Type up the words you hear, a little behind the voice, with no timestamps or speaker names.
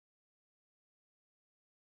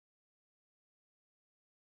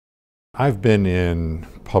I've been in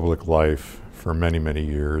public life for many, many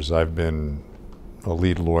years. I've been a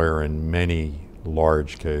lead lawyer in many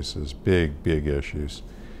large cases, big, big issues.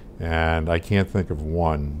 And I can't think of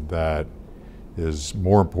one that is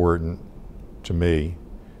more important to me,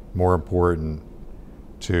 more important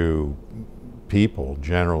to people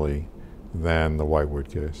generally than the Whitewood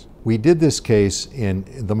case. We did this case in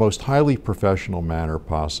the most highly professional manner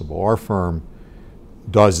possible. Our firm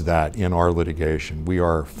does that in our litigation. We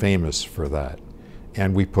are famous for that.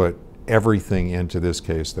 And we put everything into this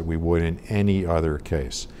case that we would in any other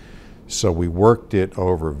case. So we worked it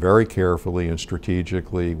over very carefully and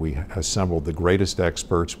strategically. We assembled the greatest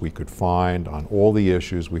experts we could find on all the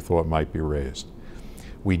issues we thought might be raised.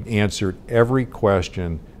 We answered every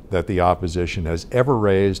question that the opposition has ever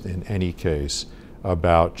raised in any case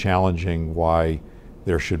about challenging why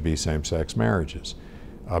there should be same-sex marriages,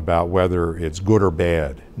 about whether it's good or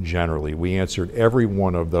bad generally. We answered every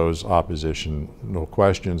one of those oppositional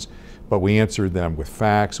questions, but we answered them with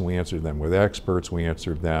facts, and we answered them with experts, we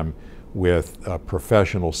answered them with a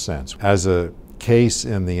professional sense. As a case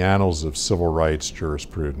in the annals of civil rights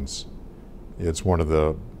jurisprudence, it's one of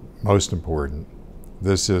the most important.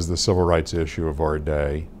 This is the civil rights issue of our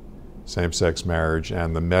day, same-sex marriage,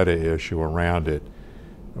 and the meta issue around it,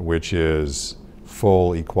 which is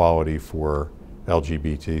full equality for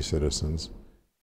LGBT citizens.